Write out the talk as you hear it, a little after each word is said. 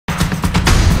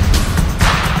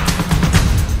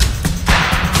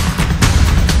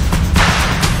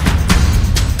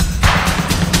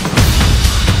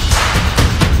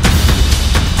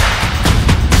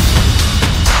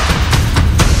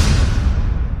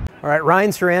All right, Ryan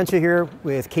Sarancha here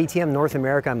with KTM North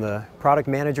America. I'm the product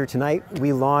manager tonight.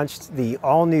 We launched the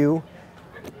all-new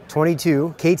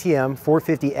 22 KTM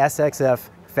 450SXF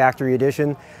factory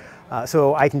edition.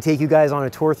 So I can take you guys on a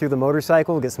tour through the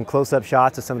motorcycle, get some close-up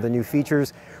shots of some of the new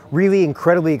features. Really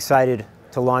incredibly excited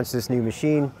to launch this new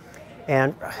machine.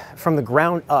 And from the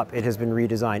ground up, it has been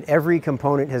redesigned. Every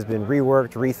component has been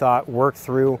reworked, rethought, worked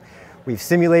through. We've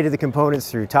simulated the components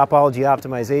through topology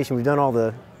optimization. We've done all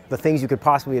the things you could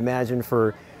possibly imagine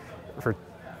for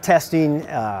testing,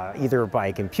 either by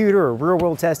computer or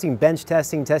real-world testing, bench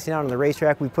testing, testing out on the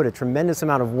racetrack. We put a tremendous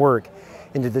amount of work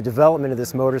into the development of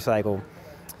this motorcycle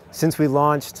since we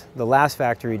launched the last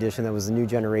factory edition that was the new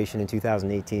generation in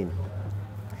 2018.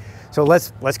 So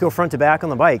let's go front to back on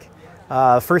the bike.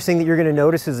 First thing that you're going to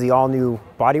notice is the all-new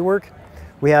bodywork.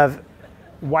 We have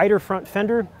wider front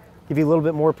fender, give you a little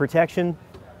bit more protection.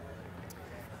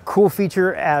 Cool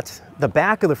feature at the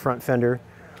back of the front fender,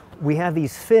 we have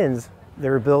these fins that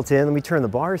are built in. Let me turn the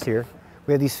bars here.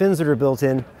 We have these fins that are built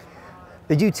in.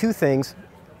 They do two things.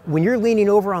 When you're leaning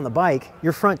over on the bike,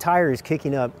 your front tire is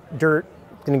kicking up dirt,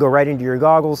 going to go right into your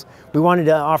goggles. We wanted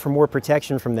to offer more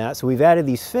protection from that, so we've added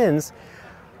these fins,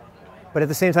 but at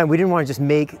the same time, we didn't want to just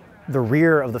make the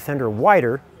rear of the fender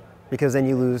wider because then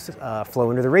you lose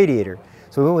flow into the radiator.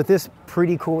 So we went with this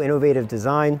pretty cool, innovative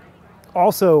design.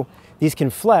 Also, these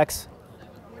can flex,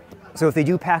 so if they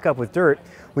do pack up with dirt,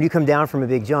 when you come down from a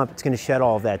big jump, it's going to shed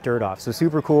all of that dirt off. So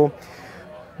super cool.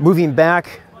 Moving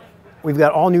back, we've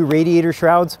got all new radiator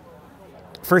shrouds.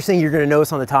 First thing you're going to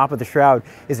notice on the top of the shroud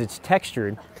is it's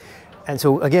textured. And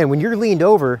so again, when you're leaned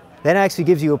over, that actually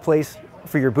gives you a place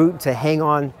for your boot to hang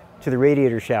on to the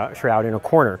radiator shroud in a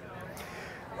corner.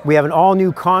 We have an all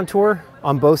new contour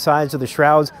on both sides of the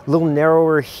shrouds, a little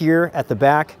narrower here at the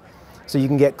back, so you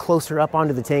can get closer up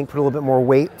onto the tank, put a little bit more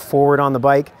weight forward on the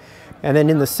bike. And then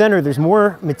in the center, there's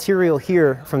more material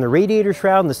here from the radiator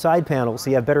shroud and the side panel, so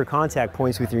you have better contact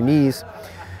points with your knees.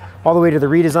 All the way to the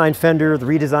redesigned fender, the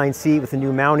redesigned seat with the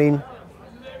new mounting.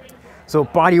 So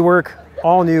bodywork,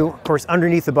 all new. Of course,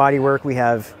 underneath the bodywork, we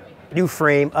have new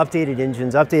frame, updated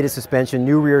engines, updated suspension,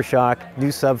 new rear shock, new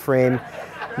subframe,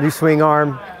 new swing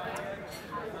arm.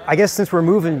 I guess since we're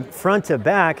moving front to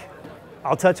back,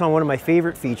 I'll touch on one of my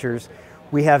favorite features.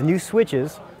 We have new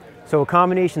switches. So a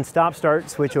combination stop-start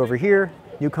switch over here,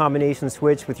 new combination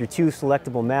switch with your two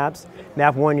selectable maps.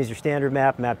 Map 1 is your standard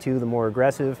map, map 2 the more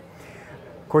aggressive.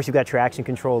 Of course, you've got traction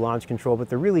control, launch control, but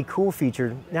the really cool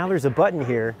feature, now there's a button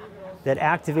here that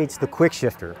activates the quick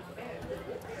shifter.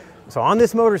 So on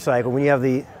this motorcycle, when you have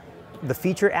the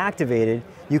feature activated,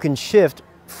 you can shift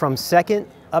from second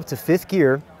up to fifth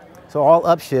gear, so all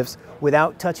upshifts,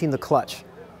 without touching the clutch.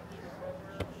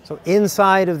 So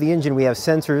inside of the engine, we have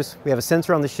sensors. We have a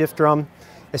sensor on the shift drum.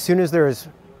 As soon as there is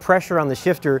pressure on the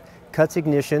shifter, cuts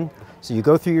ignition. So you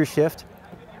go through your shift.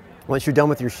 Once you're done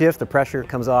with your shift, the pressure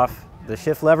comes off the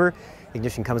shift lever,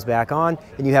 ignition comes back on,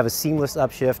 and you have a seamless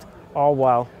upshift, all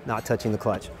while not touching the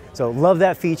clutch. So love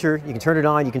that feature. You can turn it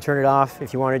on, you can turn it off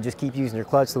if you want to just keep using your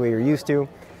clutch the way you're used to.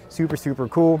 Super, super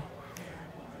cool.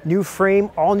 New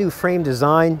frame, all new frame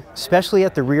design, especially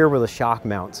at the rear where the shock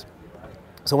mounts.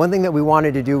 So one thing that we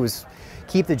wanted to do was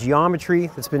keep the geometry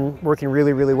that's been working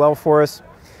really, really well for us,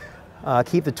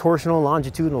 keep the torsional,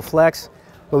 longitudinal flex,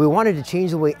 but we wanted to change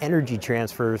the way energy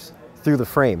transfers through the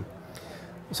frame.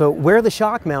 So where the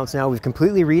shock mounts now, we've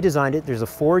completely redesigned it. There's a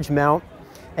forged mount,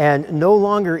 and no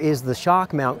longer is the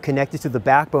shock mount connected to the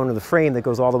backbone of the frame that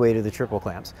goes all the way to the triple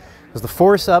clamps. Because the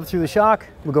force up through the shock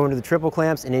will go into the triple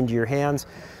clamps and into your hands.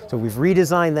 So we've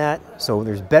redesigned that so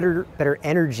there's better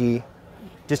energy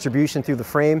distribution through the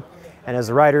frame, and as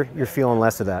a rider, you're feeling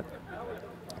less of that.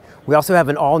 We also have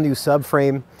an all-new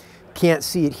subframe. Can't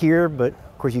see it here, but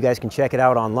of course you guys can check it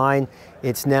out online.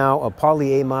 It's now a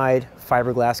polyamide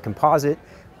fiberglass composite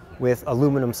with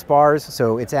aluminum spars,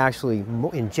 so it's actually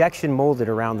injection molded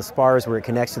around the spars where it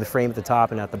connects to the frame at the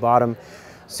top and at the bottom.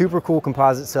 Super cool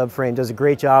composite subframe, does a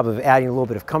great job of adding a little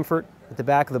bit of comfort at the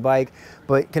back of the bike,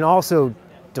 but can also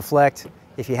deflect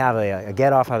if you have a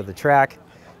get-off out of the track.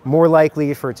 More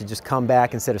likely for it to just come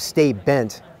back instead of stay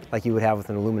bent like you would have with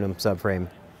an aluminum subframe.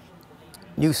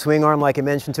 New swing arm, like I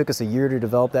mentioned, took us a year to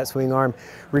develop that swing arm.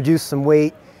 Reduced some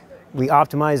weight, we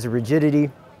optimized the rigidity.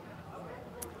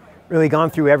 Really gone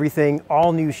through everything.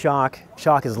 All new shock.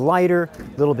 Shock is lighter,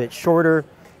 a little bit shorter.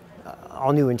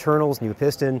 All new internals, new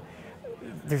piston.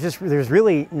 There's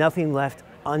really nothing left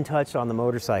untouched on the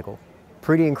motorcycle.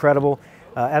 Pretty incredible.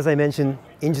 As I mentioned,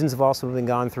 engines have also been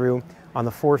gone through. On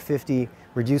the 450,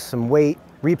 reduced some weight,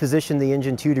 repositioned the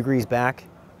engine 2 degrees back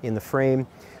in the frame.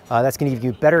 That's going to give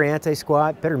you better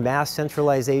anti-squat, better mass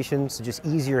centralization, so just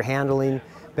easier handling,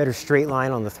 better straight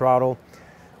line on the throttle.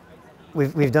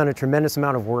 We've done a tremendous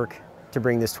amount of work to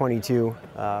bring this 22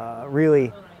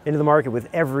 really into the market, with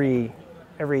every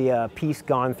piece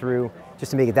gone through,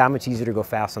 just to make it that much easier to go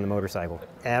fast on the motorcycle.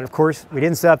 And of course, we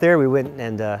didn't stop there. We went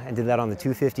and did that on the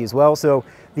 250 as well. So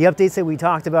the updates that we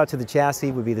talked about to the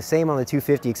chassis would be the same on the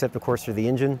 250, except of course for the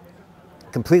engine.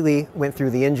 Completely went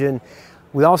through the engine.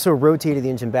 We also rotated the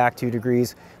engine back 2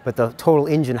 degrees, but the total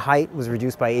engine height was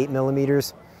reduced by 8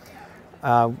 millimeters.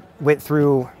 Went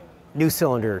through new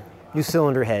cylinder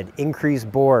head,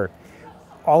 increased bore,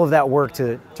 all of that work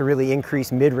to really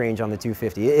increase mid-range on the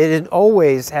 250. It had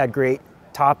always had great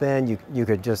top end. You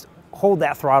could just hold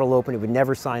that throttle open, it would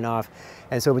never sign off.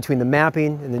 And so between the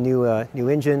mapping and the new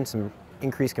engine, some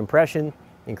increased compression,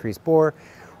 increased bore,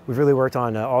 we've really worked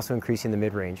on also increasing the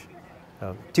mid-range.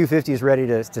 250 is ready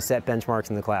to set benchmarks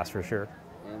in the class for sure.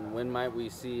 And when might we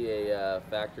see a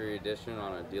factory edition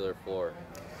on a dealer floor?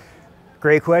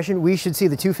 Great question. We should see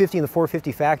the 250 and the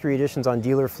 450 factory editions on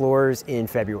dealer floors in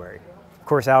February. Of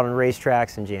course, out on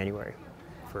racetracks in January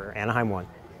for Anaheim 1.